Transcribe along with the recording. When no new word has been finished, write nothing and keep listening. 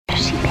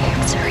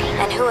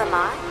And who am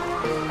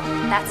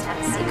I? That's not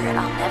a secret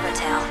I'll never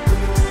tell.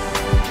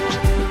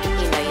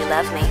 You know you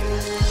love me.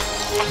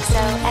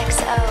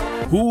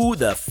 XOXO. Who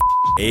the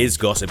is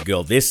Gossip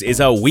Girl? This is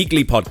a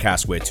weekly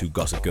podcast where two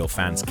Gossip Girl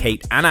fans,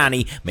 Kate and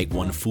Annie, make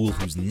one fool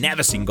who's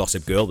never seen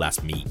Gossip Girl,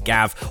 that's me,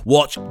 Gav,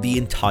 watch the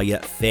entire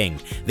thing.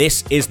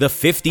 This is the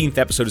 15th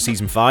episode of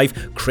Season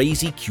 5,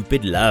 Crazy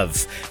Cupid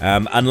Love.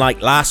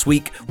 Unlike last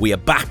week, we are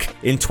back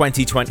in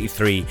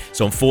 2023,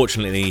 so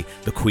unfortunately,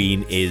 the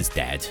Queen is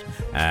dead.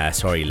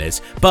 Sorry,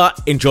 Liz. But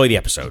enjoy the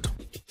episode.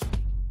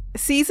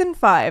 Season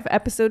 5,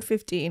 Episode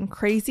 15,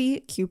 Crazy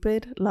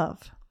Cupid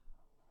Love.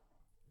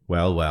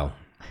 Well.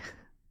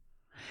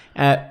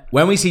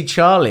 When we see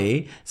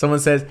Charlie, someone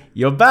says,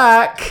 "You're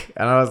back,"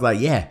 and I was like,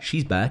 "Yeah,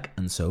 she's back,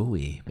 and so are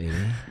we, baby."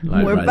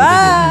 Like, We're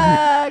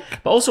back.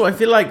 But also, I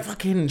feel like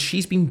fucking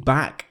she's been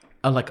back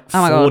like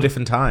Oh my 4 God.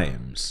 different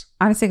times.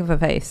 I'm sick of her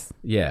face.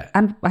 Yeah,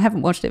 And I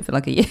haven't watched it for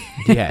like a year.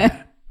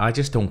 yeah. I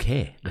just don't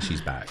care that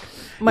she's back,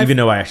 even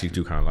though I actually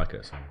do kind of like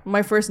her. So.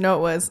 My first note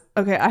was,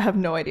 okay, I have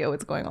no idea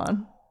what's going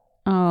on.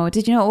 Oh,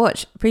 did you not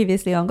watch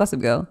previously on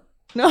Gossip Girl?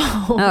 No.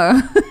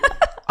 Oh.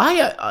 I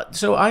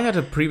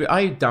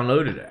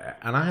downloaded it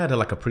and I had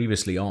a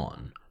previously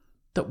on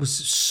that was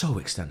so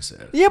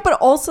extensive. Yeah, but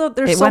also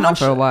there's It so went on much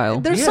for a while.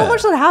 There's so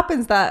much that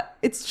happens that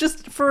it's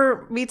just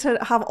for me to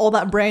have all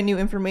that brand new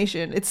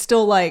information. It's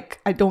still like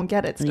I don't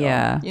get it. Still,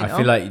 Yeah. you know? I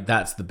feel like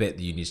that's the bit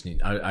that you just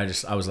need. I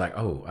was like,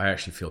 oh, I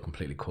actually feel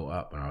completely caught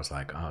up, and I was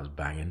like, oh, I was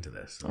bang into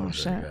this. That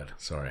was really shit. good.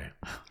 Sorry.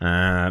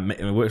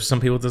 It works for some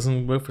people,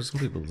 doesn't work for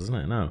some people, doesn't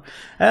it? No.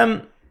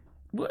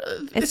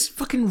 This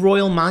fucking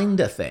Royal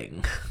Minder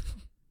thing.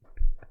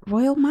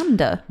 Royal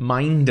Manda.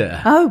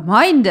 Minder. Oh,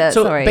 Minder.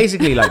 So Sorry.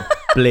 basically,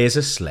 Blair's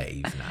a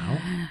slave now.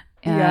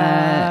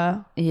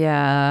 yeah.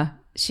 Yeah.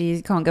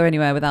 She can't go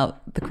anywhere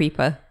without the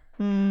creeper.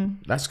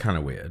 That's kind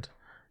of weird.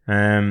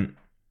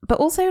 But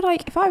also,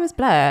 if I was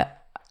Blair,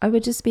 I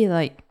would just be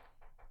like,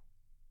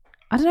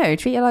 I don't know,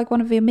 treat her like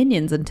one of your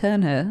minions and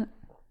turn her,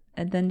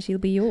 and then she'll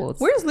be yours.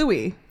 Where's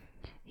Louis?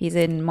 He's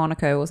in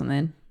Monaco or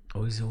something.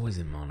 Oh, he's always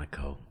in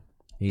Monaco.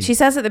 She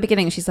says at the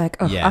beginning, she's like,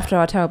 oh, Yeah. after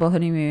our terrible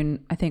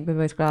honeymoon, I think we're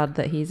both glad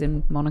that he's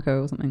in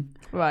Monaco or something.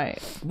 Right.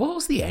 What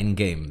was the end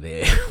game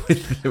there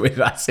with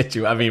that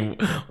situation? I mean,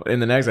 in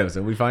the next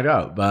episode we find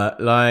out,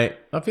 but I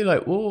feel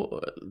like,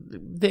 well,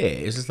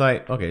 it's just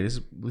like, okay, this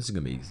is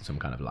gonna be some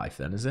kind of life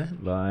then, is it?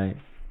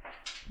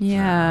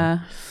 Yeah.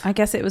 I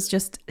guess it was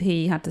just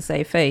he had to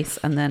save face,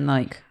 and then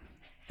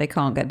they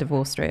can't get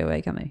divorced straight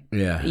away, can they?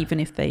 Yeah. Even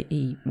if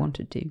he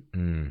wanted to.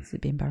 So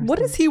it'd be embarrassing. What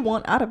does he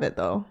want out of it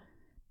though?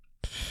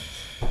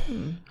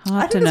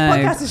 Hard I to think this know.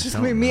 podcast is just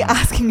going to be me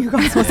asking you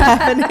guys what's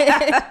happening.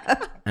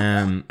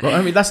 Well,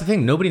 I mean, that's the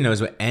thing. Nobody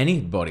knows what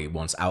anybody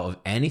wants out of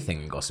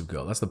anything in Gossip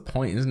Girl. That's the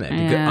point, isn't it?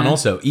 Because, Yeah. and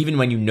also, even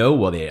when you know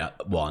what they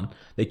want,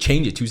 they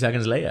change it 2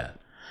 seconds later.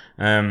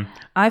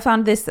 I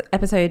found this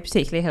episode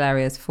particularly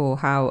hilarious for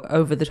how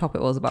over the top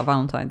it was about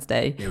Valentine's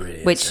Day, It really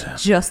is, which yeah.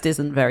 just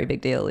isn't a very big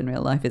deal in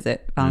real life, is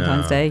it?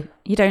 Valentine's Day.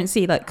 You don't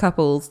see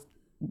couples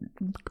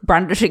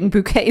brandishing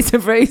bouquets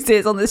of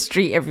roses on the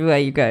street everywhere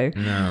you go.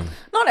 No.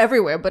 Not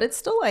everywhere, but it's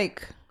still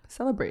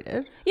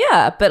celebrated.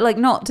 Yeah, but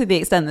not to the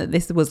extent that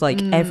this was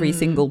every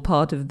single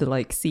part of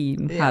the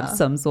scene had Yeah.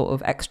 some sort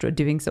of extra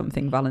doing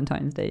something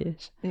Valentine's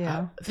Day-ish.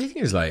 Yeah. The thing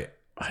is,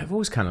 I've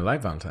always kind of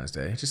liked Valentine's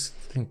Day. I just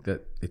think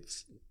that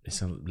it's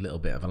a little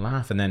bit of a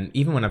laugh. And then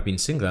even when I've been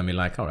single, I mean,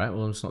 all right,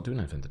 well, I'm just not doing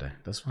anything today.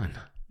 That's fine.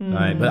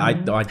 But I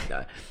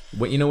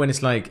when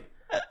it's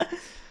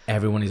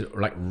everyone is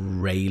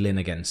railing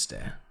against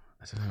it.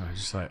 I don't know. I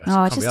just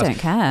I just don't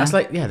care. That's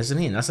that's what I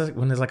mean. That's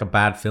when there's a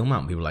bad film out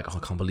and people are like, oh,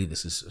 I can't believe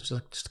this is. It's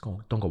just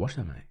don't go watch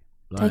that,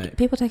 mate.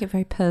 People take it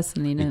very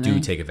personally, They don't do they?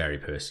 take it very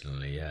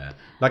personally, yeah.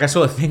 I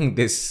saw a thing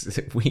this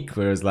week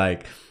where it was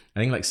I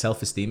think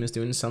Self-Esteem is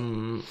doing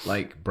some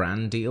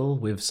brand deal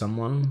with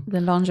someone. The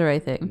lingerie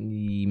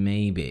thing.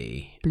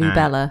 Maybe. Blue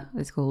Bella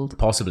is called.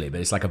 Possibly, but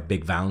it's a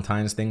big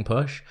Valentine's thing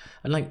push.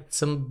 And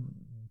some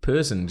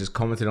person just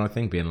commented on a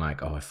thing being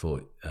oh, I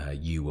thought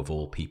you of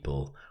all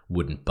people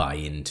wouldn't buy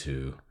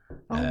into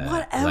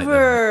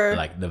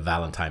whatever. the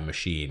Valentine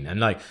machine.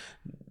 And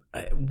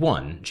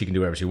one, she can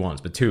do whatever she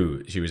wants, but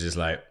two, she was just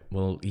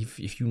well,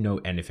 if you know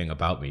anything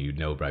about me, you'd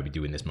know I'd be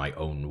doing this my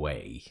own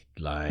way.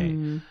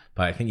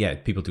 But I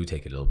think people do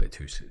take it a little bit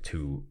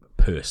too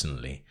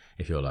personally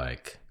if you're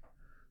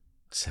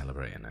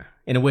celebrating it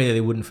in a way that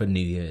they wouldn't for New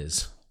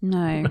Year's.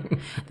 No.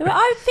 But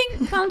I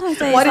think Valentine's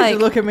Day Why is did you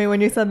look at me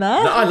when you said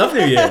that? No, I love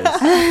New Year's.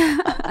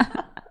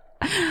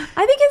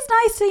 I think it's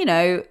nice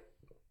to,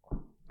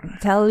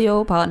 tell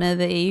your partner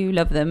that you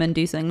love them and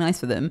do something nice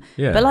for them.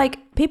 Yeah. But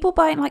people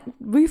buying,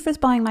 Rufus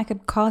buying a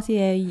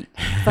Cartier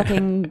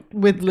fucking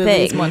With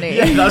Lily's thing. money.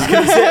 Yeah, I was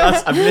going to say,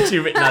 I've literally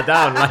written that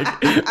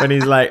down. When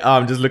he's oh,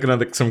 I'm just looking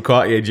at some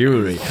Cartier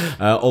jewelry.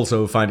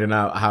 Also finding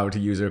out how to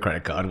use her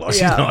credit card while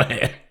she's Yeah. not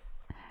here.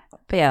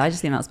 But yeah, I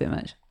just think that's a bit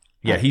much.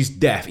 Yeah, he's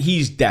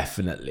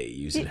definitely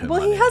using her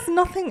money. Well, he has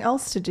nothing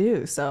else to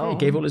do, so He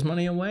gave all his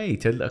money away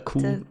to a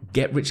cool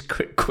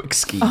get-rich-quick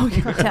scheme.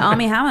 To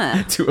Army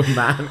Hammer. To a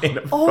man in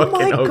a oh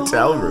my fucking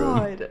hotel room.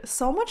 God.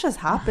 So much has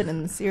happened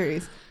in the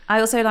series. I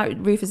also like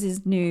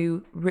Rufus's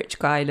new rich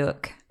guy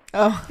look.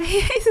 Oh,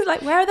 He's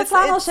like, where are the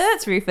flannel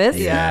shirts, Rufus?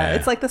 yeah,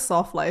 it's like the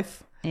soft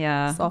life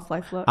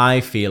look. I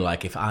feel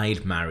like if I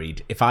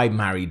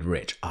married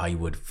rich, I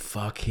would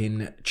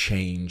fucking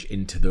change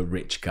into the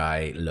rich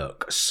guy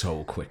look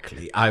so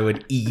quickly. I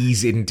would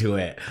ease into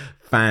it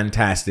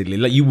fantastically.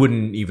 Like, you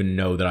wouldn't even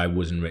know that I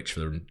wasn't rich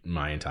for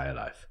my entire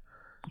life.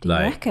 Do you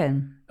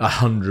reckon?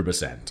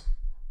 100%.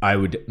 I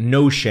would,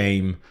 no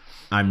shame.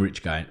 I'm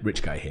rich guy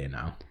here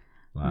now.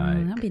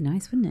 Like, That'd be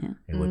nice, wouldn't it?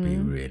 it would be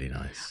really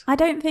nice. I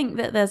don't think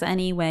that there's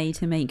any way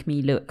to make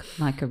me look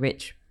like a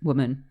rich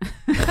woman.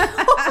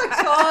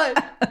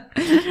 God.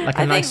 Like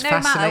a nice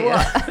fascinator.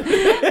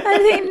 I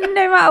think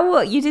no matter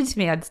what you did to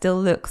me, I'd still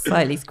look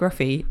slightly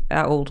scruffy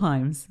at all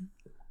times.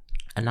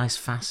 A nice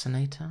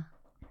fascinator?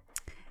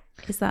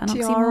 Is that an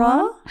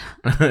Tiara?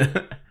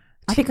 oxymoron?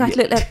 I think I'd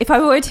look like, if I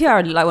wore a tiara,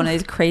 I'd look like one of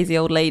those crazy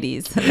old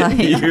ladies. Like,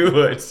 You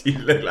would. You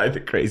look like the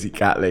crazy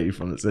cat lady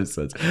from The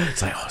Simpsons.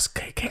 It's like, oh,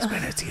 Kate's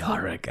wearing a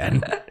tiara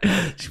again.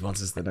 She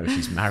wants us to know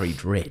she's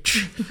married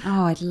rich.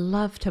 oh, I'd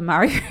love to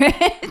marry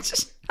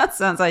rich. That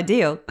sounds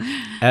ideal.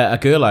 A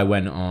girl I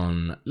went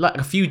on like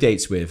a few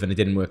dates with, and it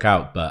didn't work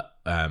out, but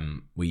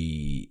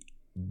we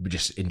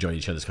just enjoyed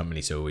each other's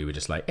company, so we were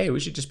just like, hey, we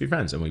should just be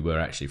friends, and we were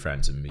actually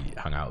friends, and we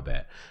hung out a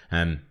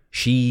bit.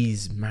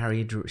 She's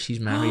marrying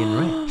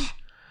rich.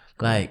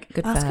 Like,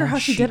 Good Ask for her how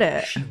she did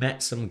it. She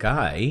met some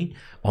guy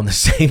on the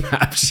same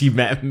app she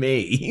met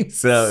me.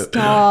 So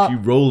Stop. she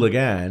rolled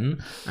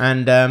again.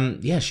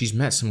 And she's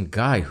met some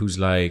guy who's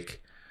like,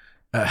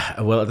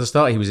 well, at the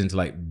start he was into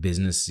like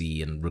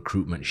businessy and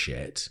recruitment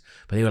shit,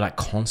 but they were like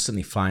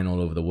constantly flying all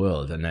over the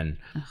world. And then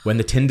when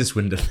the Tinder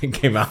swindle thing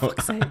came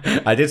out,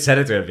 I did send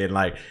it to her being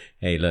like,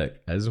 hey, look,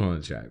 I just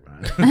want to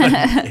check,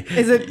 man.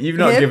 Is it you've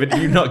not him?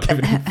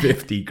 given him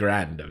 50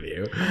 grand, have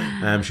you?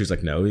 She was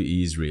like, no,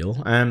 he's real.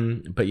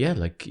 But yeah,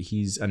 like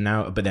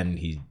but then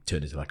he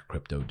turned into like a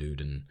crypto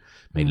dude and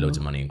made loads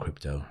of money in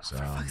crypto. So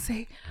For fuck's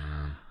sake.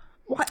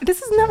 Why?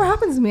 This has never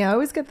happened to me. I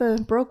always get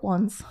the broke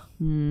ones.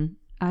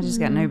 I just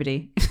get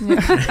nobody.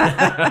 What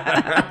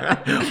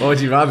would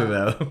you rather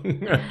though?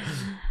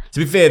 To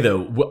be fair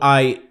though,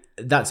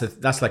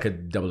 that's like a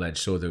double-edged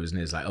sword though, isn't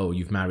it? It's like, oh,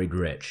 you've married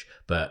rich,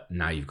 but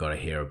now you've got to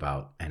hear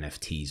about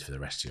NFTs for the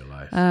rest of your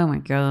life. Oh my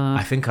God.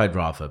 I think I'd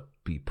rather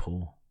be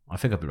poor. I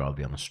think I'd rather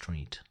be on the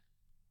street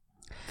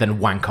than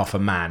wank off a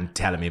man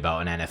telling me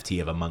about an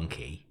NFT of a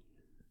monkey.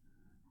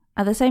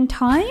 At the same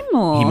time,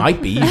 or? He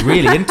might be. He's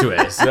really into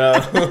it. So.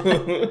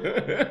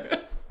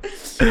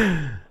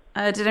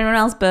 Did anyone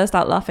else burst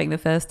out laughing the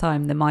first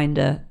time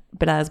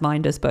Blair's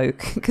minder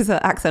spoke? Because her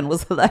accent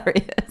was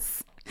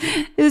hilarious.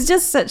 It was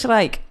just such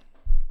like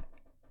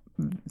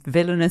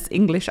villainous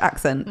English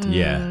accent.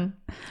 Yeah.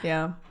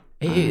 Yeah.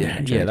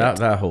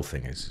 That whole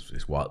thing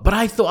is wild. But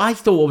I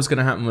thought what was going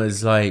to happen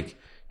was like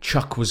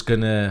Chuck was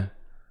going to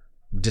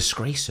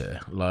disgrace her.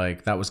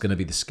 Like that was going to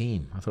be the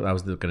scheme. I thought that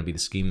was going to be the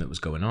scheme that was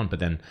going on. But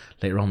then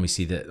later on we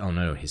see that, oh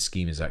no, his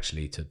scheme is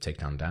actually to take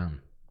down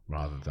Dan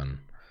rather than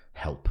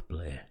help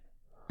Blair.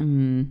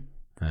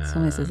 It's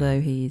almost as though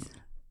he's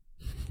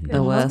the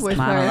in love worst with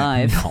man her.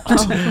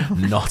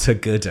 alive. Not a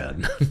good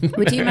one.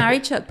 Would you marry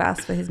Chuck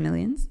Bass for his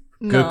millions?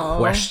 Good No.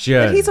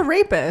 question. But he's a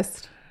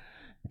rapist.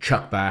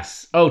 Chuck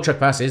Bass. Oh, Chuck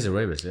Bass is a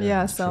rapist. Yeah, Yeah,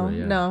 that's so true,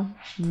 yeah. no.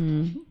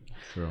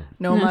 True.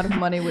 No amount of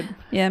money would.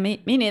 Yeah,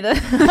 me neither.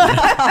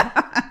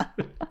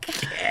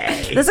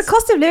 There's a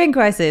cost of living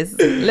crisis.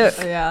 Look.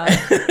 Yeah.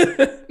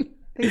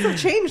 Things have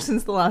changed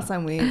since the last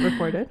time we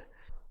recorded.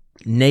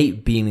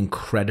 Nate being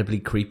incredibly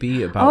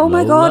creepy about Oh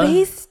my Lola. God,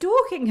 he's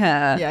stalking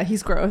her. Yeah,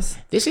 he's gross.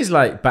 This is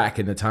like back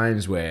in the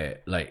times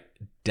where like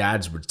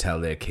dads would tell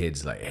their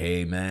kids like,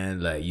 hey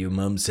man, like your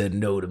mom said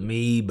no to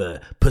me,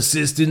 but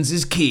persistence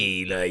is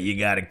key. Like you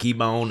gotta keep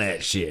on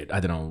that shit.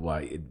 I don't know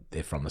why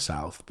they're from the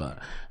South, but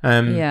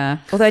Yeah.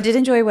 Although I did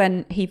enjoy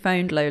when he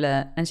phoned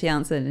Lola and she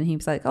answered and he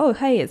was like, oh,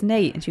 hey, it's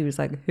Nate. And she was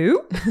like,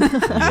 who?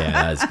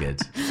 yeah, that's good.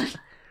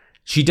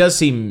 She does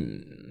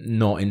seem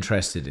not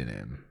interested in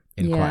him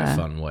in quite a Yeah.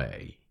 fun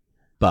way,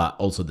 but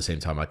also at the same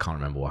time I can't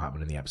remember what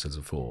happened in the episodes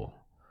before.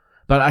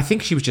 But I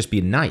think she was just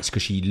being nice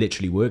because she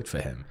literally worked for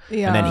him.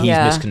 Yeah. And then he's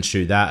Yeah.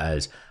 misconstrued that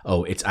as,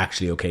 oh, it's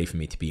actually okay for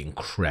me to be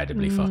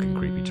incredibly fucking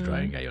creepy to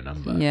try and get your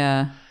number.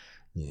 Yeah.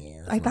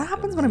 Yeah. Like that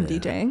happens when I'm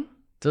DJing.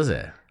 Does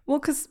it? Well,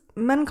 because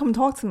men come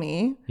talk to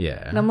me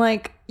Yeah. and I'm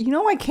like,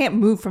 I can't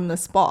move from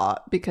this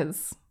spot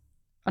because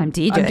I'm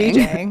DJing. I'm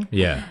DJing.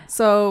 Yeah.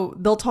 So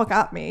they'll talk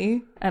at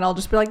me and I'll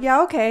just be like,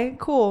 yeah, okay,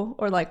 cool.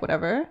 Or like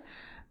whatever.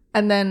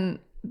 And then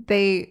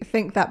they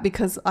think that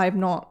because I've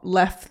not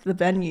left the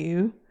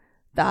venue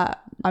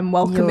that I'm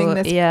welcoming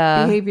You're- this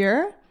yeah.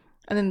 behavior.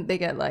 And then they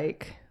get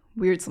like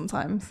weird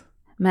sometimes.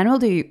 Men will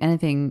do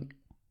anything.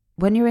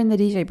 When you're in the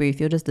DJ booth,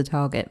 you're just a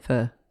target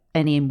for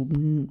any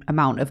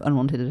amount of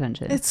unwanted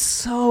attention. It's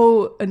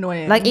so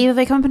annoying. Like, either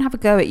they come up and have a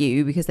go at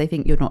you because they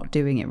think you're not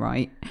doing it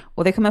right,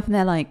 or they come up and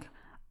they're like,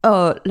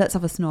 oh, let's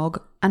have a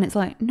snog. And it's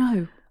like,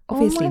 no,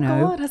 obviously no. Oh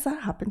my God, has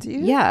that happened to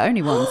you? Yeah,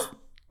 only once.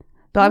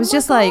 But I was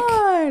just like,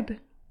 God.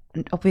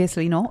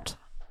 obviously not.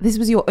 This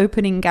was your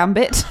opening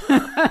gambit.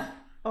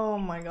 Oh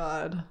my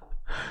God.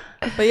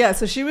 But yeah,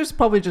 so she was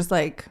probably just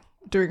like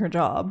doing her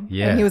job.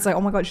 Yeah. And he was like,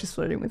 oh my God, she's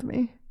flirting with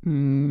me.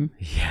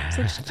 Yeah.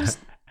 So she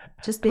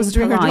Just being was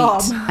doing her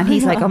polite. job. And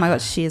he's like, oh my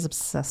God, she is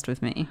obsessed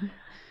with me.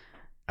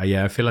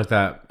 Yeah, I feel like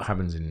that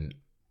happens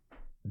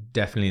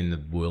definitely in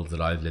the world that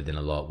I've lived in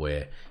a lot,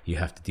 where you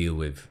have to deal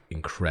with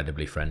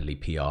incredibly friendly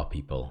PR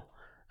people.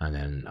 And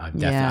then I've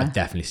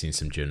definitely seen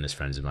some journalist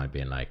friends of mine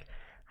being like,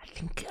 I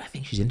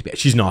think she's into it.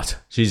 She's not.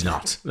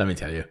 Let me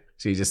tell you.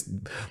 She just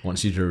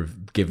wants you to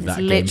give that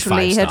game 5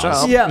 literally her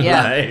stars. job.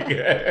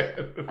 Yeah.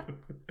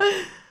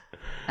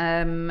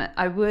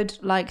 I would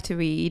like to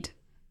read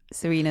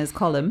Serena's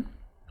column,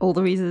 All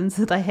the Reasons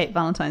That I Hate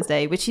Valentine's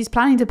Day, which she's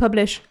planning to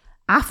publish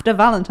after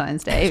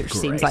Valentine's Day, which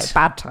seems like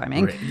bad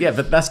timing. Great. Yeah,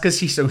 but that's because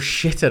she's so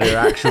shit at her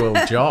actual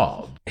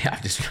job. Yeah,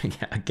 I've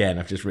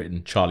just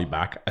written Charlie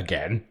back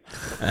again.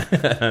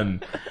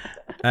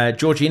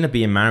 Georgina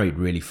being married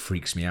really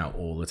freaks me out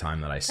all the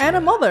time that I see her. And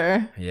a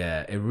mother.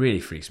 Yeah, it really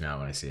freaks me out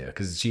when I see her,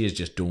 because she is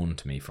just Dawn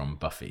to me from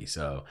Buffy.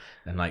 So,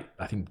 and like,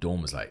 I think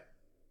Dawn was like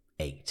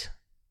 8.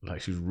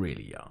 Like, she was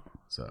really young.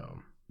 So,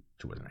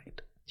 she wasn't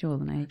 8. She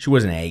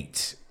wasn't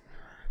 8.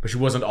 But she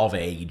wasn't of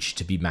age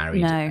to be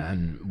married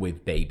and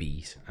with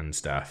babies and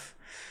stuff.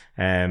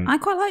 I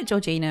quite like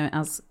Georgina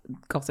as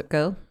Gossip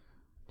Girl.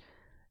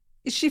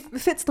 She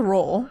fits the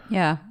role.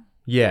 Yeah.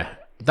 Yeah.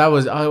 That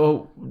was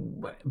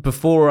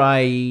before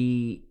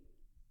I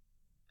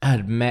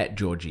had met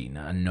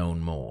Georgina and known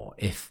more.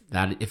 If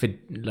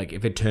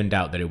it turned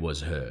out that it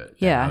was her,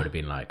 then I would have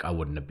been like, I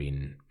wouldn't have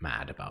been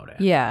mad about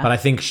it. Yeah. But I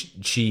think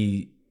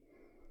she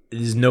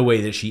there's no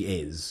way that she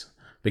is,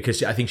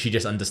 because I think she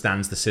just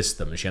understands the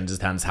system and she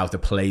understands how to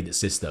play the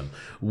system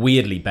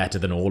weirdly better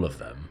than all of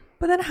them.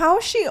 But then how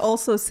is she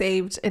also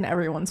saved in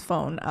everyone's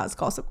phone as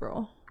Gossip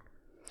Girl?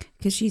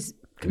 Because she's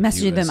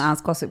messaging them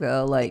as Gossip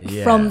Girl, like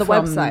from the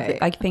website.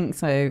 I think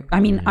so. I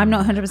mean, I'm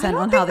not 100%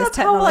 on how this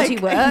technology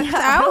works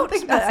out.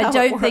 I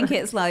don't think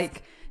it's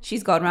like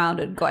she's gone around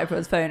and got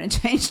everyone's phone and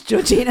changed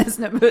Georgina's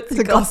number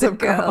to Gossip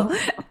Girl.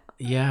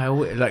 Yeah,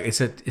 like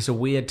it's a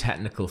weird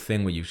technical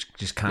thing where you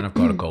just kind of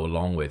got to go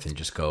along with and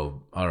just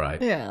go, all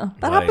right. Yeah,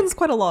 that happens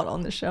quite a lot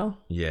on this show.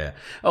 Yeah.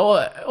 Oh,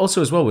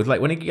 also as well with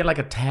like when you get like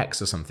a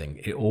text or something,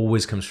 it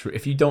always comes through.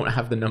 If you don't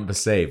have the number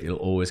saved, it'll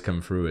always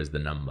come through as the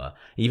number.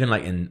 Even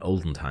like in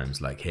olden times,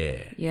 like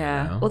here.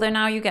 Yeah. You know? Although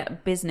now you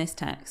get business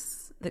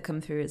texts that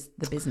come through as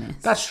the business.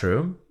 That's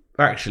true.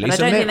 Actually, but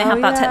I don't think they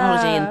have that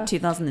technology in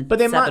 2007. But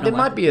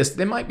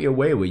there might be a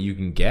way where you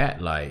can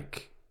get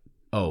like,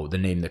 oh, the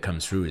name that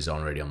comes through is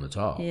already on the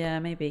top. Yeah,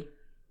 maybe.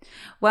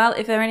 Well,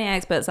 if there are any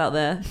experts out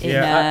there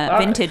in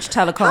vintage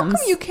telecoms... How come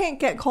you can't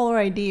get caller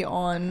ID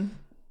on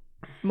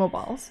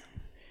mobiles?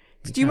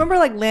 Do you remember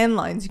like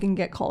landlines, you can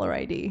get caller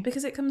ID?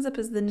 Because it comes up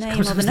as the name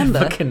or the number.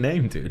 The fucking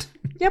name, dude.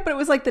 Yeah, but it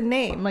was like the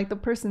name, like the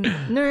person...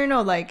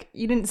 No, like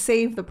you didn't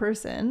save the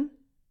person.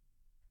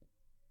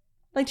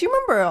 Like, do you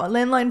remember on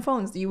landline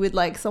phones, you would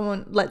like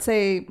someone, let's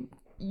say...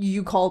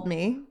 You called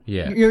me.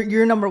 Yeah.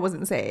 Your number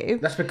wasn't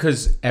saved. That's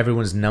because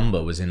everyone's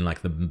number was in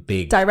like the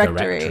big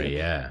directory.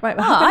 Yeah. Right.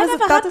 Oh, I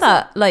never had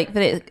that. Like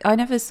that. I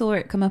never saw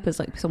it come up as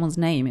like someone's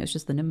name. It was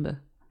just the number.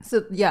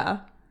 So yeah,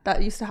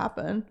 that used to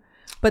happen.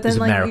 But then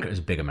it was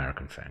a big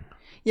American thing.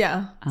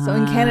 Yeah. So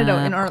in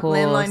Canada, in our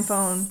landline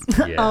phone,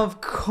 of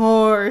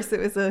course,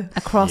 it was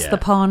across the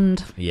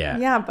pond. Yeah.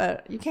 Yeah,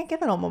 but you can't get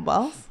that on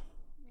mobiles.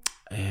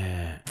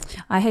 Yeah.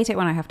 I hate it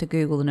when I have to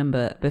Google the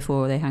number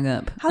before they hang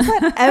up.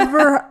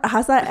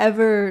 Has that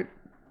ever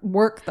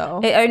worked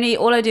though?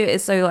 All I do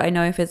is so I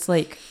know if it's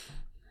like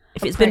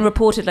if it's been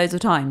reported loads of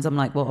times, I'm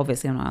like, well,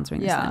 obviously I'm not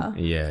answering this then.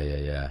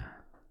 Yeah.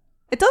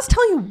 It does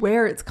tell you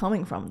where it's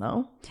coming from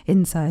though.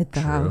 Inside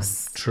the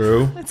house.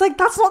 True. It's like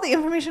that's not the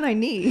information I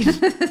need.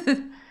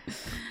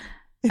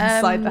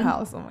 Inside the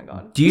house. Oh my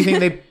god. Do you think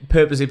they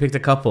purposely picked a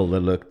couple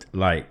that looked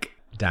like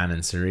Dan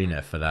and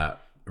Serena for that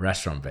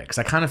restaurant bit? Because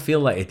I kind of feel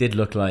like it did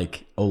look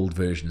like old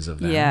versions of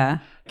them. Yeah.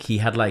 He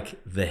had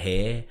like the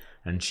hair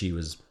and she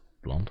was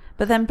blonde.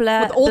 But then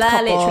Blair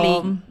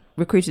literally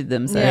recruited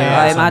them, so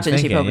I imagine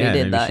she probably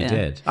did that. She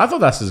did. I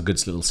thought that's a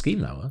good little scheme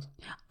that was.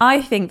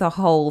 I think the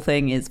whole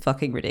thing is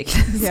fucking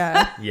ridiculous.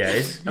 Yeah. Yeah,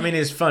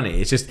 it's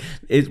funny. It's just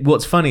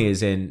what's funny is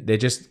they're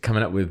just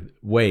coming up with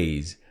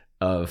ways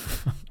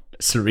of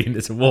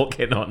Serena to walk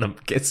in on them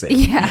kissing.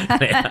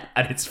 Yeah.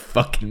 And it's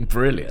fucking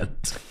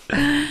brilliant.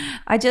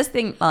 I just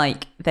think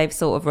like they've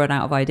sort of run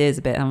out of ideas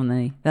a bit, haven't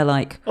they? They're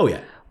like, oh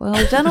yeah, well,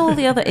 we've done all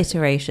the other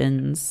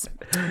iterations.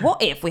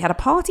 What if we had a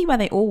party where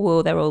they all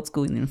wore their old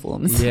school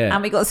uniforms? Yeah.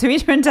 And we got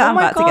Serena and Dan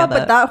back together?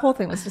 But that whole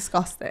thing was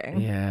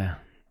disgusting. Yeah.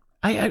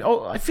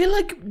 I feel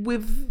like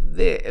with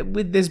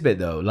this bit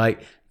though,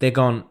 like they're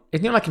gone.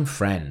 It's not like in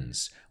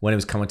Friends when it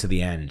was coming to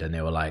the end and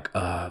they were like,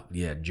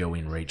 yeah, Joey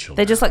and Rachel.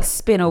 They just like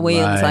spin a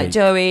wheel. It's like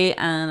Joey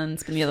and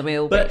spin the other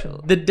wheel. But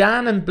Rachel. the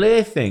Dan and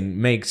Blair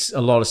thing makes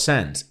a lot of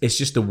sense. It's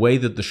just the way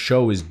that the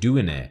show is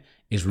doing it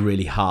is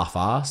really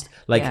half-assed.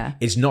 Like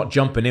it's not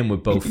jumping in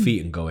with both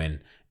feet and going,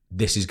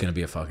 this is going to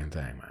be a fucking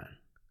thing, man.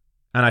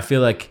 And I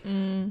feel like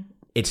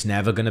it's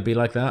never going to be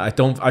like that.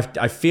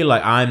 I feel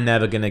like I'm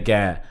never going to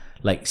get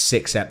like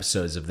 6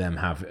 episodes of them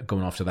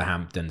going off to the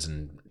Hamptons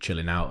and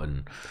chilling out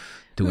and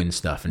doing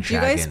stuff and shagging. Do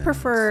you guys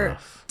prefer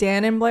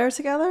Dan and Blair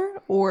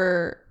together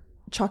or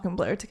Chuck and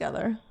Blair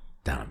together?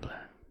 Dan and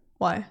Blair.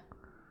 Why?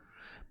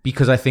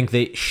 Because I think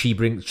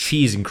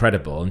she's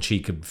incredible and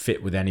she could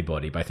fit with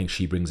anybody, but I think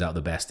she brings out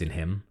the best in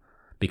him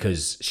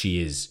because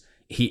she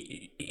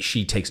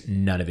takes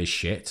none of his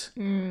shit.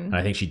 And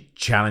I think she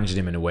challenged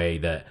him in a way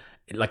that,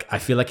 like, I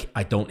feel like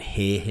I don't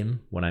hear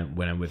him when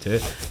I'm with her,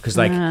 because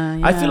like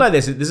I feel like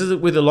this is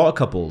with a lot of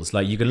couples.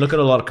 Like, you can look at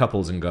a lot of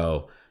couples and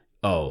go,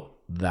 oh,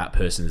 that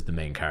person is the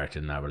main character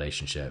in that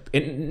relationship.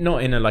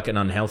 Not in like an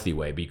unhealthy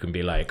way, but you can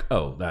be like,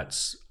 oh,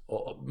 that's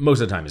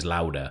most of the time is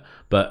louder.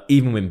 But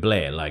even with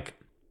Blair, like,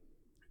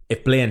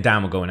 if Blair and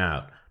Dan were going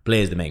out,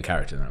 Blair's the main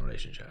character in that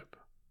relationship.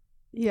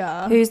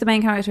 Yeah. Who's the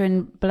main character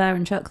in Blair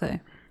and Chuck though?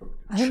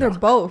 I think they're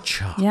both.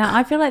 Chuck. Yeah,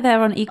 I feel like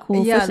they're on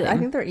equal footing. I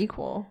think they're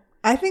equal.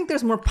 I think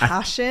there's more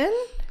passion.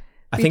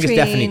 I think it's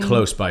definitely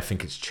close, but I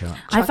think it's Chuck.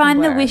 I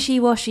find the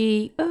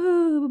wishy-washy,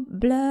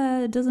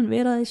 Blair doesn't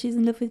realise she's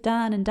in love with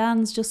Dan and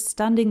Dan's just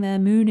standing there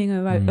mooning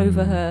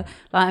over her.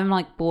 Like, I'm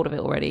like bored of it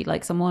already.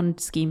 Like, someone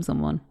scheme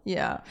someone.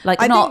 Yeah. Like,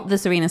 not the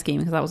Serena scheme,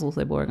 because that was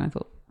also boring, I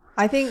thought.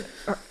 I think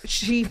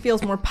she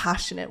feels more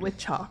passionate with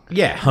Chuck.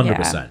 Yeah,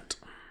 100%. Yeah.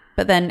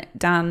 But then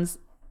Dan's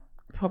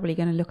probably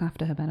going to look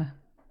after her better.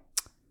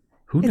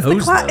 Who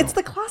knows? It's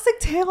the classic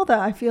tale that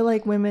I feel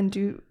like women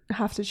do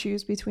have to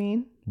choose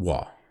between.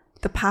 What?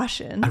 The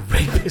passion. A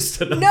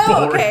rapist and a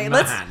boring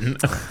man.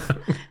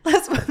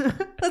 Let's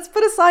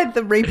put aside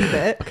the rapey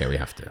bit. Okay, we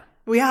have to.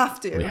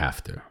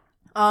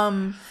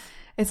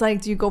 It's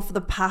like, do you go for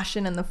the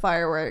passion and the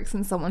fireworks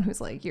and someone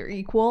who's like your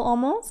equal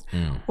almost,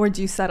 or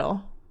do you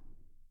settle?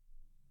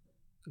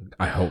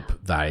 I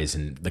hope that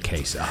isn't the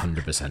case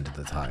 100% of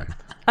the time.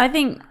 I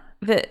think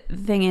the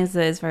thing is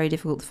that it's very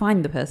difficult to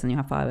find the person you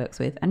have fireworks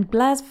with, and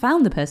Blair's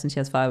found the person she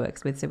has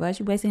fireworks with, so why is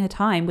she wasting her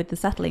time with the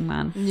settling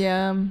man?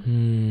 Yeah.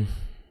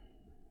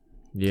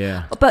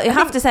 Yeah. But you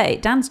have to say,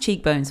 Dan's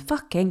cheekbones,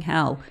 fucking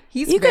hell.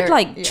 You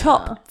could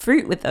chop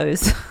fruit with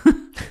those.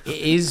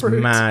 It is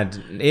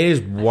mad. It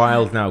is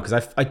wild now,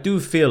 because I do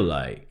feel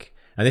like,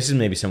 and this is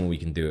maybe something we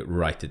can do it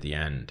right at the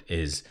end,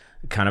 is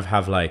kind of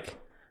have like,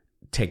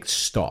 take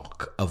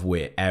stock of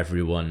where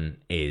everyone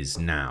is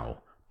now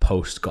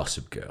post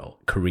Gossip Girl,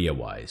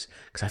 career-wise.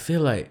 Because I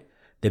feel like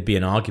there'd be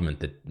an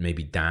argument that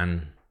maybe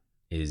Dan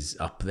is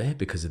up there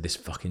because of this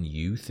fucking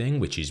You thing,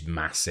 which is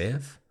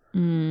massive.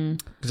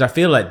 Because I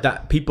feel like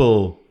that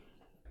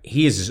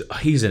he's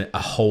a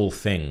whole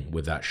thing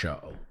with that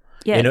show.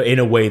 Yeah. In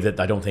a way that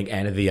I don't think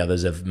any of the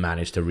others have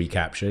managed to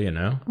recapture, you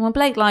know? Well,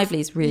 Blake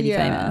Lively's really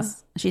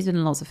famous. She's been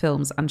in lots of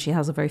films, and she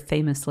has a very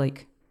famous,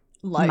 like,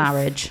 life.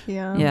 Marriage.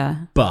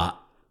 Yeah. But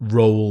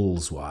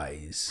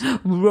roles-wise.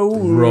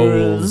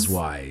 Whoa.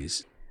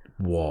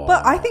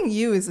 But I think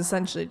You is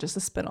essentially just a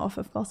spin-off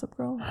of Gossip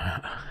Girl.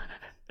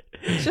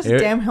 It's just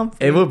damn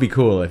Humphrey. It would be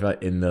cool if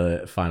in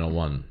the final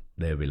one,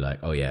 they'd be like,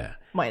 oh yeah,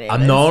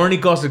 I'm not only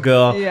Gossip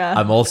Girl,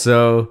 I'm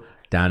also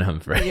Dan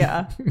Humphrey.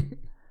 Yeah.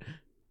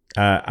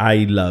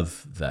 I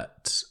love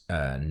that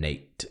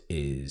Nate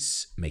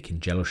is making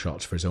Jello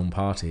shots for his own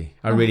party.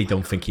 I really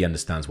don't think he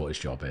understands what his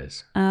job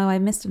is. Oh, I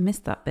missed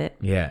that bit.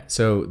 Yeah,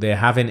 so they're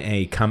having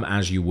a Come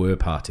As You Were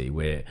party,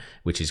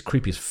 which is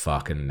creepy as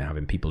fuck, and they're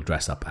having people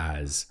dress up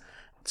as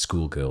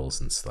schoolgirls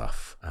and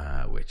stuff,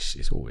 which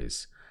is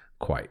always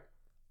quite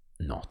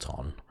not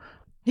on.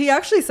 He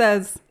actually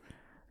says,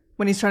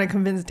 when he's trying to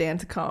convince Dan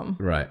to come,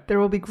 right, there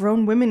will be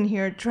grown women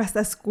here dressed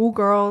as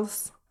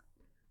schoolgirls.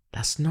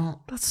 That's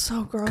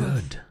so gross.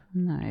 Good.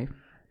 No.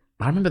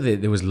 I remember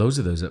there was loads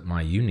of those at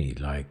my uni,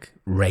 like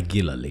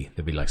regularly.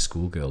 There'd be like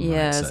schoolgirl nights.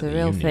 Yeah, it's a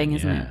real thing,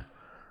 isn't it?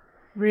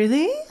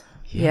 Really?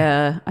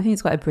 Yeah, I think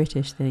it's quite a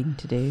British thing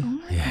to do.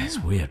 Oh yeah, it's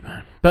weird,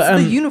 man. But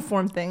it's the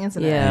uniform thing,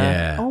 isn't it?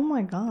 Yeah. Oh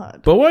my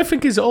god. But what I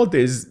think is odd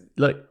is,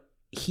 like,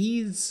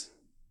 he's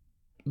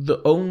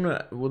the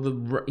owner.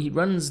 Well, he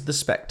runs The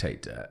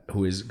Spectator,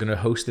 who is going to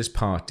host this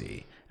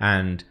party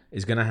and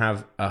is going to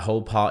have a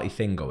whole party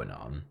thing going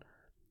on.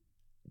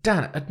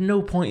 Dan, at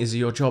no point is it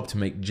your job to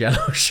make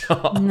Jello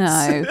shots.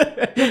 No.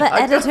 You're the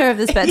editor of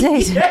The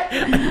Spectator.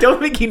 Yeah, I don't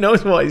think he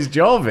knows what his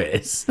job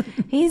is.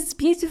 He's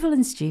beautiful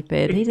and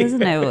stupid. He doesn't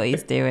know what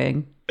he's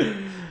doing.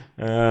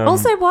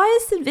 Also, why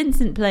is St.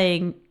 Vincent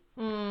playing,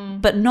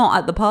 but not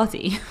at the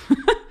party?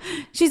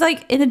 She's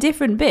like in a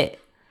different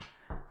bit.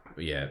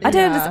 Yeah.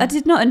 I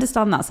did not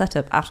understand that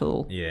setup at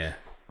all. Yeah.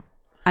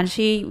 And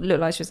she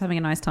looked like she was having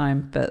a nice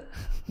time, but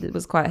it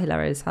was quite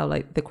hilarious how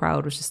like the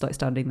crowd was just like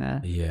standing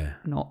there,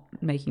 not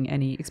making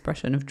any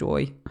expression of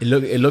joy.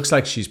 It looks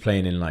like she's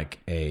playing in like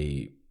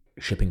a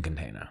shipping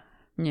container.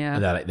 Yeah,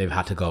 and like, they've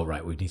had to go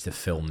right. We need to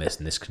film this,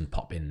 and this can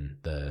pop in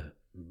the.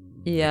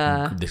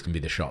 This can be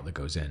the shot that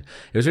goes in.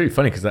 It was really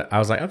funny because I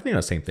was like, I think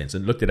that's the same thing. So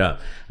I looked it up,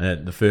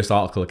 and the first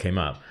article that came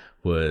up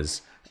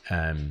was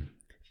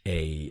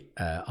a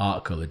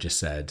article that just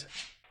said,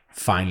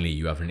 "Finally,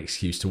 you have an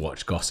excuse to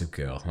watch Gossip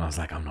Girl." And I was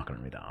like, I'm not going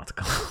to read that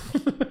article.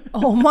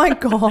 Oh my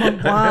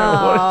god!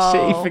 Wow, what a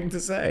shitty thing to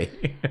say.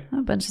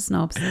 A bunch of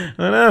snobs. I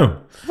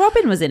know.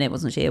 Robin was in it,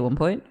 wasn't she, at one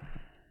point?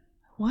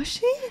 Was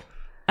she?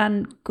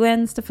 And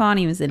Gwen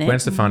Stefani was in it. Gwen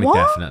Stefani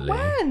definitely.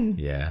 When?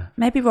 Yeah.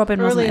 Maybe Robin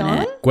wasn't in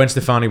it. Gwen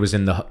Stefani was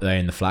in the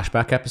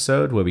flashback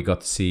episode where we got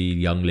to see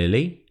young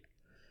Lily.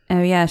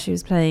 Oh yeah, she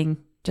was playing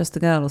Just a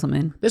Girl or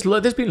something. There's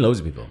been loads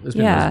of people.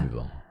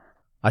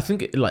 I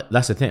think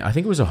that's the thing. I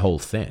think it was a whole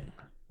thing.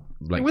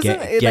 Like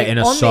getting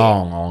a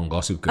song on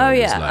Gossip Girl. Oh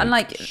yeah, was, and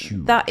like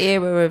huge. that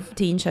era of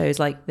teen shows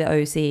like The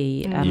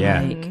OC and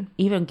like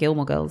even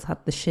Gilmore Girls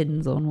had the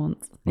shins on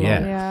once.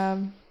 Yeah.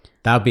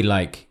 That would be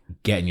like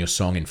getting your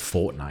song in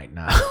Fortnite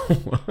now.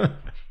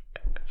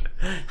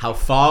 How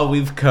far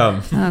we've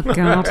come. Oh,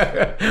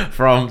 God.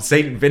 From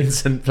St.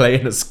 Vincent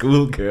playing a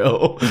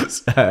schoolgirl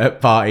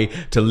party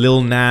to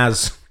Lil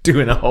Nas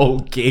doing a whole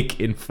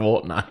gig in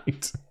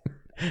Fortnite.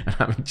 And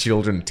having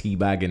children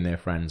teabagging their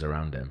friends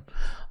around him.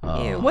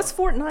 What's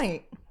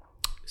Fortnite?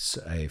 It's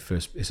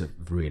a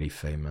really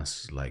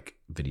famous like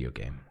video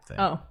game thing.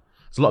 Oh.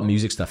 There's a lot of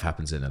music stuff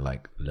happens in it,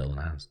 like Lil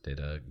Nas did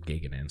a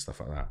gig in it and stuff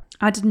like that.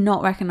 I did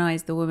not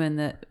recognise the woman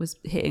that was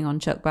hitting on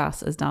Chuck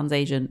Bass as Dan's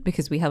agent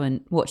because we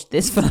haven't watched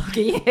this for like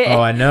a year.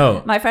 Oh, I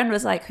know. My friend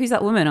was like, "Who's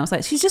that woman?" I was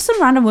like, "She's just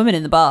some random woman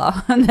in the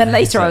bar." And then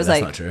later I was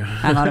like, not true.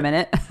 "Hang on a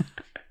minute."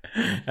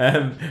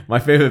 My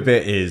favourite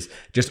bit is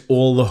just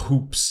all the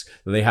hoops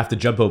that they have to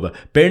jump over.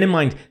 Bearing in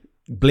mind,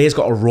 Blair's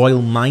got a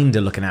royal minder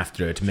looking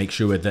after her to make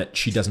sure that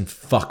she doesn't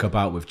fuck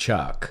about with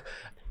Chuck.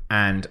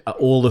 And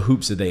all the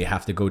hoops that they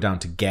have to go down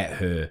to get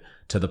her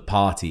to the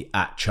party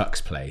at Chuck's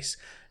place.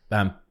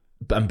 And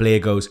Blair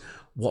goes,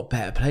 what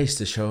better place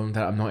to show him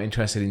that I'm not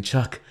interested in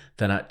Chuck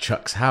than at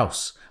Chuck's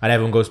house? And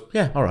everyone goes,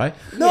 yeah, all right.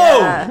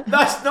 No,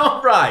 that's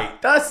not right.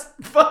 That's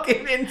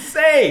fucking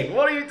insane.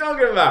 What are you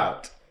talking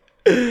about?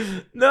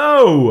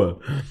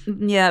 No.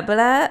 Yeah, but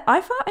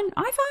I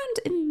found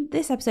in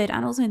this episode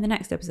and also in the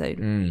next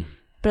episode,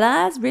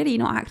 Blair's really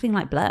not acting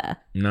like Blair.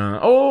 No.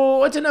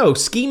 Oh, I don't know.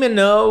 Scheming,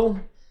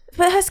 no.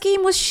 But her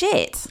scheme was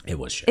shit. It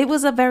was shit. It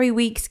was a very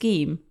weak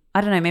scheme.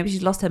 I don't know. Maybe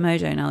she's lost her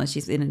mojo now that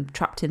she's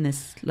trapped in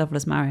this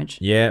loveless marriage.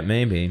 Yeah,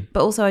 maybe.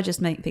 But also, I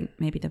just think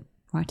maybe the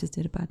writers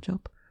did a bad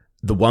job.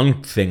 The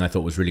one thing I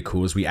thought was really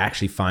cool is we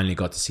actually finally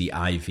got to see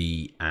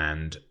Ivy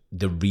and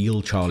the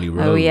real Charlie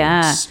Rose. Oh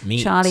yeah,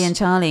 meet. Charlie and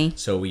Charlie.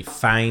 So we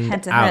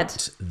find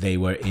out they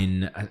were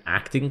in an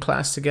acting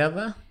class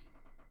together.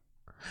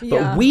 Yeah.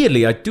 But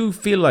weirdly, I do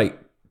feel like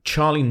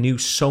Charlie knew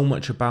so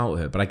much about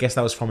her, but I guess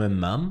that was from her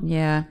mum.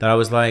 Yeah. That I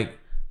was like,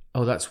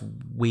 oh, that's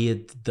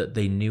weird that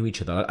they knew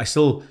each other. I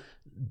still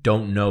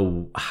don't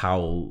know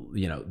how,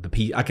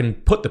 I can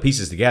put the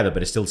pieces together, but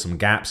there's still some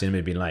gaps in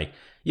me being like,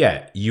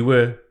 yeah, you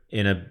were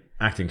in an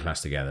acting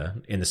class together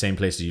in the same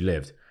place as you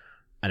lived,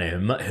 and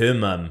her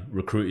mum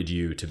recruited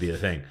you to be the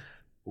thing.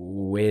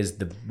 Where's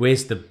the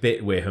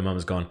bit where her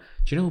mum's gone,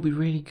 do you know what would be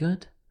really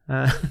good?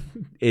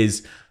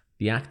 Is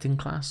the acting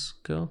class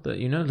girl that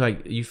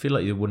you feel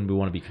like you wouldn't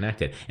want to be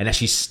connected unless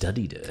she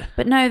studied it.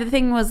 But no, the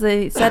thing was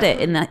they said it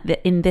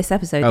in this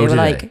episode. They were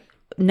like,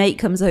 Nate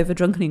comes over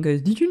drunken and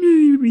goes, "Did you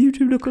know you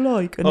two look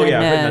alike?" And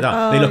they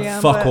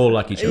look all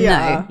like each other.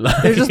 Yeah,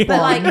 they're just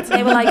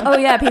they were like, "Oh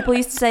yeah, people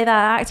used to say that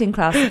at acting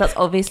class." That's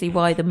obviously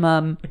why the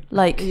mum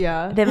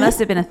there must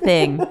have been a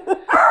thing.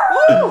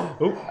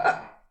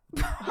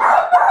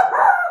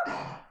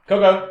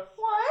 Coco,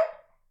 what?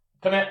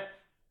 Come here.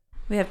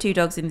 We have 2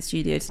 dogs in the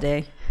studio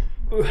today.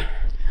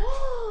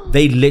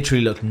 They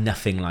literally look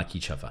nothing like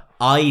each other.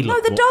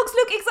 The dogs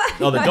look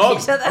exactly like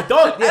each other.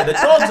 The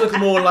dogs look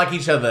more like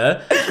each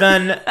other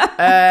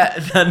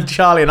than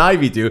Charlie and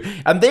Ivy do,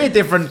 and they're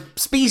different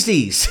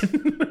species.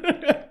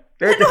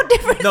 They're not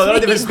different. No, they're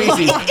not different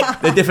species.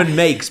 They're different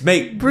makes,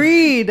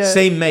 breed,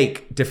 same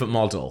make, different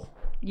model.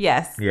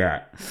 Yes.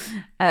 Yeah.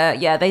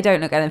 They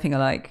don't look anything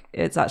alike.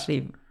 It's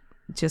actually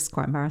just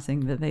quite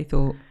embarrassing that they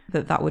thought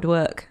that would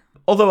work.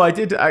 Although I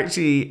did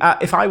actually,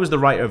 if I was the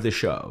writer of the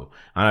show,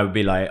 and I would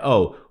be like,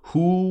 oh,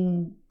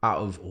 who out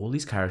of all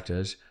these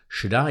characters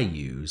should I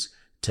use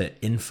to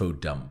info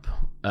dump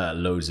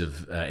loads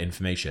of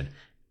information?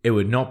 It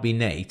would not be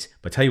Nate,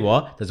 but tell you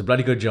what, does a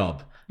bloody good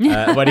job.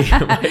 When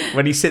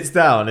he sits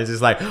down, it's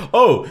just like,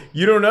 oh,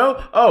 you don't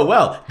know? Oh,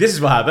 well, this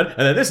is what happened,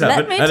 and then this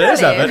happened, and then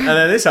this happened, and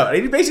then this happened.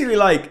 And he basically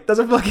does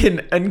a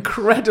fucking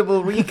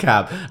incredible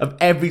recap of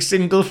every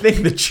single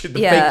thing that the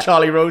fake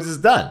Charlie Rose has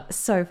done.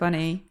 So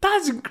funny.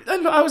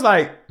 I was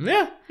like,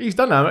 yeah, he's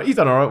done that. He's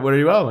done all right,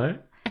 really well, man.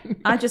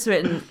 I just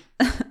written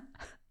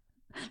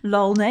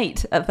lol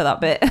Nate for that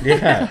bit.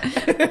 Yeah.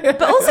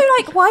 But also,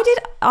 why did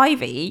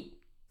Ivy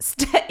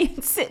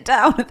sit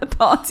down at the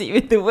party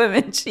with the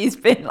woman she's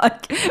been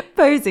like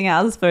posing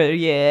as for a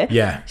year.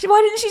 Yeah.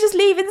 Why didn't she just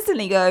leave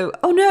instantly? Go,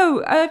 oh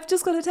no, I've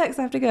just got a text,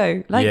 I have to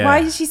go. Like, why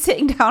is she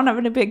sitting down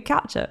having a big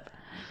catch up?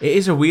 It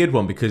is a weird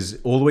one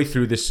because all the way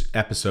through this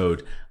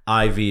episode,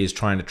 Ivy is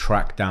trying to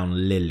track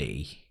down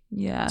Lily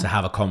to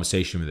have a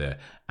conversation with her.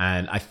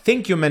 And I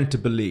think you're meant to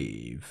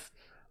believe,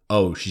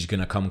 oh, she's going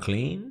to come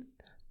clean.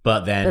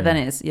 But then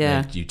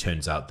it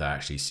turns out that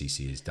actually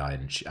Cece has died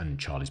and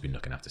Charlie's been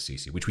looking after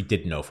Cece, which we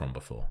did know from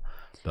before.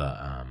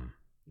 But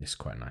it's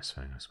quite a nice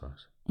thing, I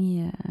suppose.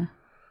 Yeah.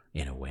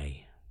 In a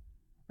way.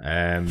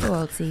 Poor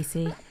old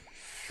Cece.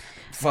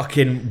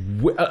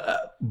 Fucking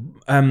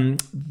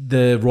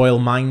the royal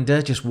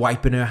minder just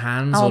wiping her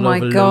hands all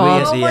over Louis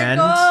at the end.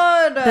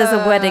 God. There's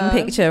a wedding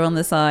picture on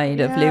the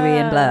side of Louis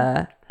and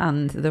Blair,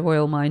 and the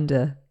royal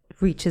minder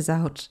reaches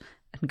out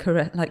and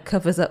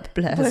covers up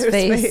Blair's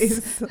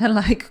face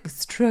and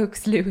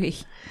strokes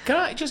Louis. Can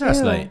I just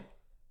ask,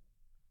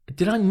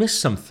 did I miss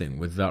something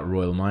with that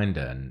royal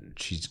minder? And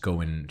she's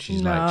packing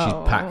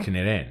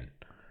it in,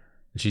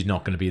 and she's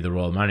not going to be the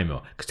royal man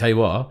anymore. Because tell you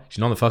what, she's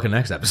not on the fucking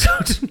next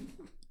episode.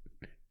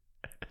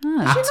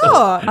 She's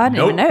not. I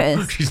didn't even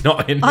notice. She's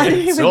not in I it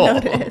didn't at even all.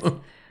 notice.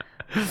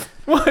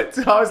 What?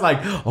 So I was like,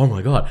 oh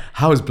my God,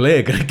 how is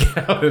Blair going to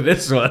get out of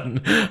this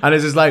one? And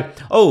it's just like,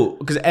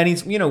 because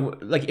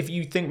if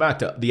you think back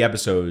to the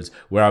episodes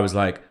where I was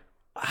like,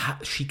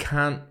 she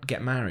can't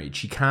get married,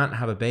 she can't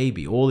have a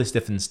baby, all this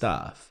different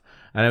stuff.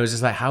 And I was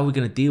just like, how are we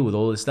going to deal with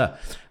all this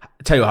stuff? I'll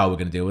tell you how we're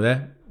going to deal with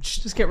it.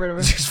 Just get rid of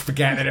it. Just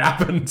forget that it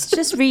happened.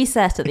 Just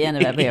reset at the end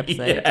of every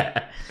episode.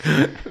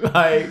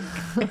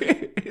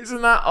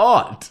 Isn't that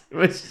odd?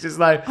 It's just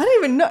like, I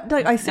didn't even know.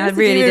 I seriously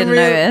really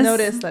didn't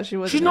notice that she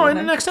wasn't. She's not in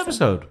the next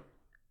episode.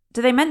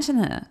 Do they mention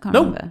her? Can't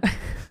No. remember.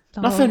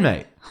 Nothing,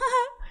 mate.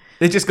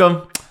 They just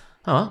gone,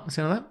 oh,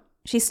 see that?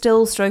 She's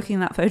still stroking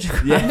that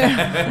photograph.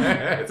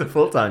 Yeah, it's a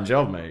full-time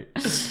job, mate.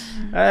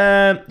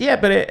 But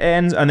it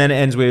ends, and then it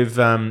ends with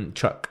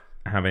Chuck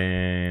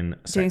having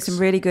sex. Doing some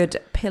really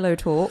good pillow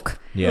talk.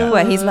 Yeah.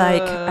 Where he's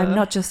like, I'm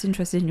not just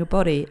interested in your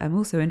body, I'm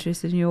also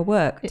interested in your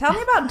work. Tell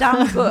me about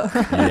Dan's book.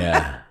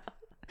 Yeah.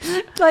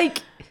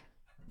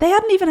 They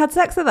hadn't even had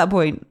sex at that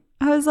point.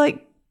 I was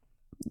like,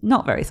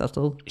 not very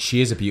subtle.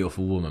 She is a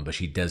beautiful woman, but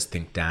she does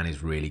think Dan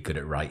is really good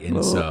at writing,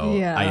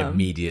 I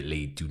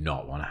immediately do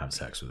not want to have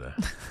sex with her.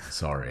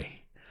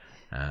 Sorry.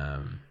 I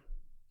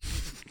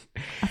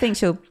think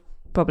she'll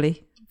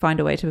probably find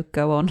a way to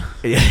go on.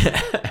 Yeah.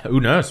 Who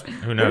knows?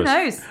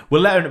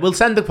 We'll let her, we'll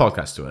send the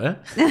podcast to her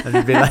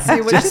and be like,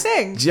 see what you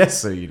think. Just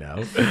so you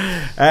know.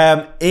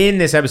 In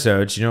this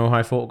episode, do you know who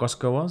I thought Gossip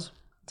Girl was?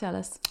 Tell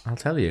us. I'll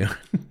tell you.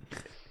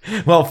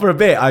 Well, for a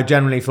bit, I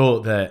generally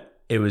thought that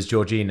it was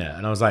Georgina,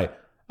 and I was like,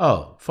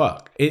 oh,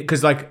 fuck.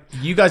 Because,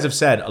 you guys have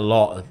said a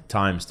lot of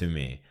times to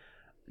me,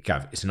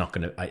 Gav, it's not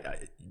going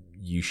to...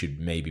 You should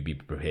maybe be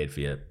prepared for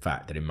the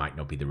fact that it might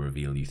not be the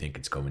reveal you think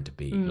it's going to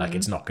be.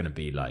 It's not going to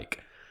be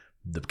like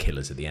the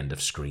killers at the end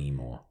of Scream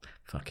or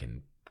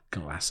fucking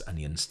Glass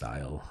Onion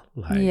style.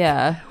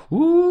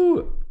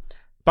 Ooh.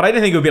 But I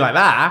didn't think it would be like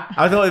that.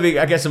 I thought it'd be,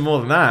 I guess, some more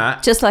than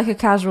that. Just like a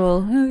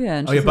casual,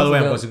 and by the way,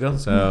 I'm Gossip Girl.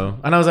 So,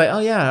 and I was like, oh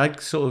yeah, I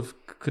sort of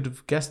could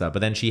have guessed that. But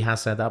then she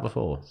has said that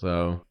before.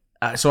 So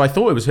I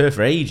thought it was her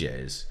for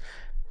ages.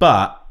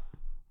 But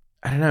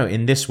I don't know.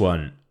 In this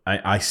one,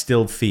 I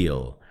still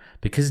feel,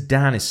 because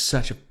Dan is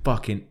such a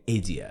fucking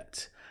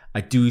idiot,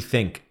 I do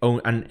think,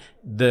 and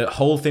the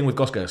whole thing with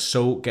Gossip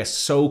Girl gets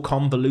so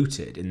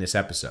convoluted in this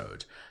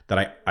episode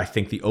that I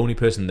think the only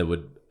person that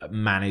would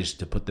manage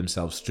to put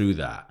themselves through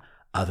that,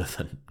 other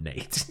than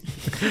Nate,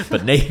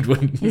 but Nate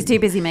wouldn't. He's too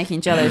busy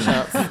making jello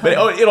shots. But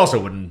it also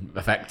wouldn't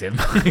affect him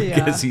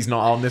because he's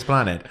not on this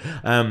planet.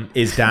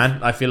 Is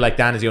Dan? I feel like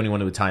Dan is the only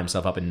one who would tie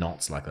himself up in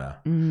knots like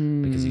that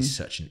because he's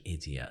such an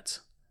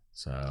idiot.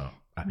 So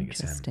I think it's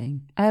him.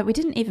 Interesting. We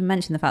didn't even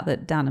mention the fact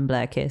that Dan and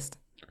Blair kissed.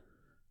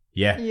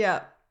 Yeah.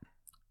 Yeah.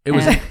 It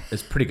was a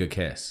pretty good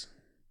kiss.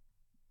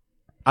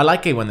 I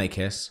like it when they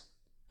kiss.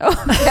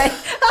 Okay.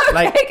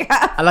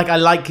 I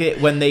like it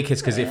when they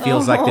kiss because it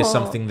feels like there's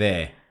something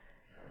there.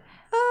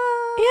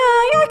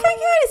 I can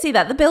kind of see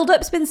that. The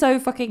build-up's been so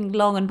fucking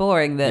long and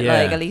boring that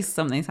at least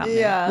something's happening.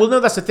 Yeah. Well, no,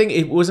 that's the thing.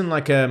 It wasn't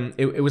like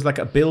it was like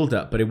a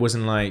build-up, but it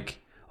wasn't like,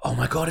 oh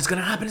my God, it's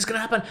gonna happen.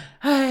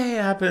 Hey,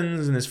 it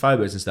happens, and there's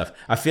fireworks and stuff.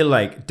 I feel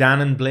like Dan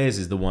and Blaze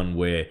is the one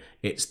where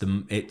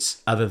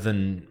it's other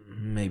than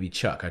maybe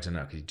Chuck. I don't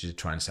know, because you just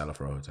try and sell it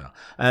for a hotel.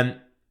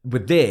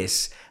 With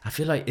this, I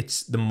feel like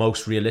it's the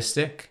most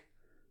realistic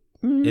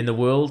in the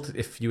world.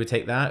 If you would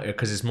take that,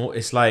 because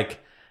it's like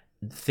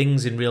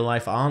things in real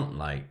life aren't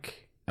like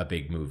a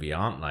big movie,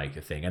 aren't like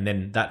a thing, and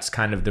then that's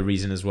kind of the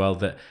reason as well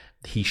that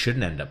he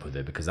shouldn't end up with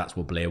her, because that's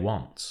what Blair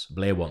wants.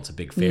 Blair wants a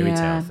big fairy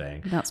tale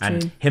thing, that's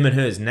and true. Him and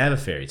her is never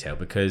fairy tale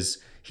because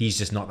he's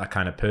just not that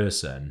kind of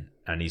person,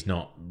 and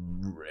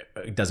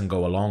it doesn't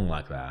go along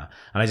like that.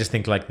 And I just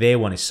think like their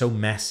one is so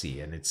messy,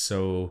 and it's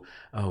so,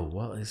 oh,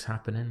 what is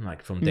happening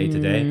like from day to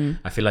day.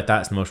 I feel like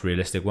that's the most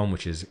realistic one,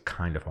 which is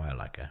kind of why I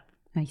like her.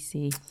 I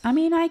see. I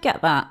mean, I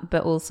get that,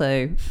 but also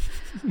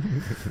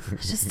I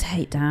just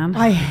hate Dan.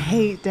 I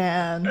hate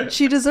Dan.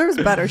 She deserves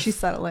better. She's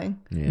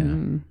settling.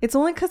 Yeah. It's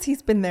only because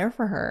he's been there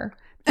for her.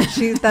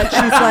 She's like...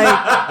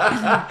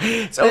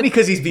 It's only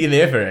because he's been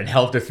there for her and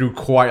helped her through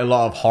quite a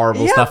lot of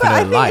horrible stuff in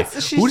her life.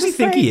 Who does he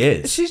think he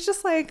is? She's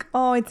just like,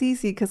 oh, it's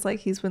easy because like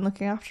he's been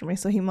looking after me,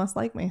 so he must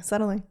like me.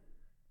 Settling.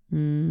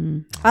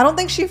 I don't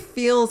think she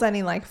feels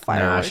any like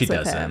fireworks. No, she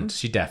with doesn't. him.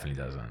 She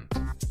definitely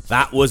doesn't.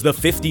 That was the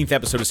 15th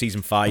episode of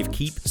season 5.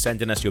 Keep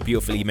sending us your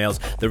beautiful emails.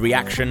 The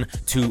reaction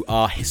to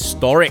our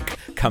historic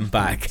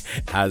comeback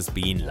has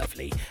been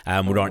lovely.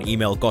 We're on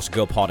email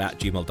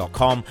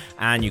gossipgirlpod@gmail.com,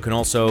 and you can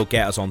also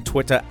get us on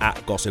Twitter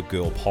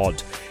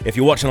 @gossipgirlpod. If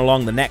you're watching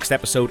along, the next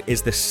episode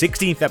is the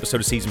 16th episode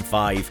of season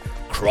 5,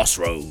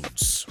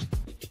 Crossroads.